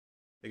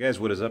Hey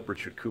guys, what is up?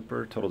 Richard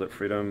Cooper, Total Debt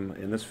Freedom.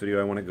 In this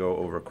video I want to go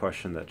over a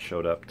question that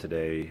showed up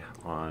today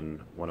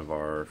on one of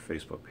our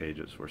Facebook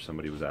pages where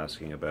somebody was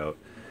asking about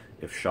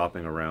if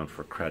shopping around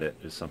for credit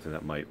is something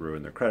that might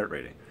ruin their credit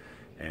rating.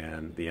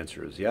 And the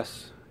answer is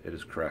yes, it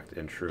is correct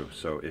and true.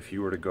 So if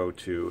you were to go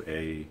to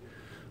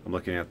I'm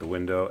looking at the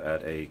window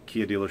at a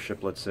Kia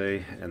dealership, let's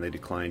say, and they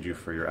declined you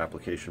for your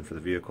application for the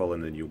vehicle,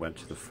 and then you went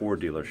to the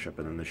Ford dealership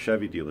and then the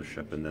Chevy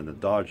dealership and then the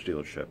Dodge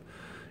dealership,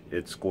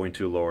 it's going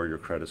to lower your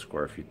credit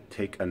score. If you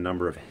take a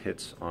number of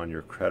hits on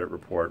your credit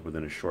report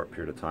within a short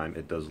period of time,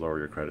 it does lower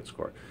your credit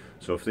score.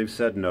 So if they've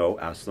said no,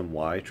 ask them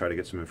why, try to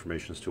get some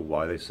information as to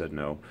why they said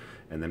no,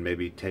 and then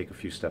maybe take a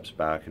few steps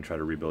back and try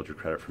to rebuild your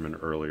credit from an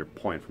earlier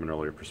point, from an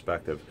earlier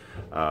perspective.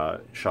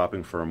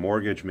 Shopping for a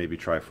mortgage, maybe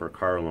try for a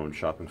car loan.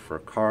 Shopping for a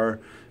car,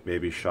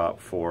 maybe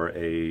shop for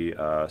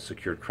a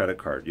secured credit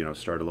card. You know,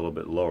 start a little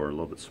bit lower, a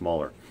little bit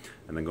smaller,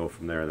 and then go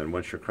from there. And then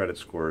once your credit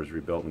score is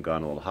rebuilt and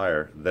gone a little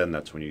higher, then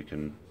that's when you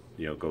can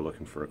go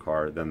looking for a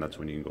car. Then that's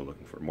when you can go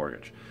looking for a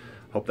mortgage.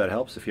 Hope that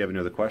helps. If you have any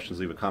other questions,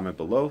 leave a comment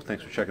below.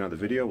 Thanks for checking out the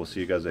video. We'll see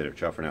you guys later.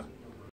 Ciao for now.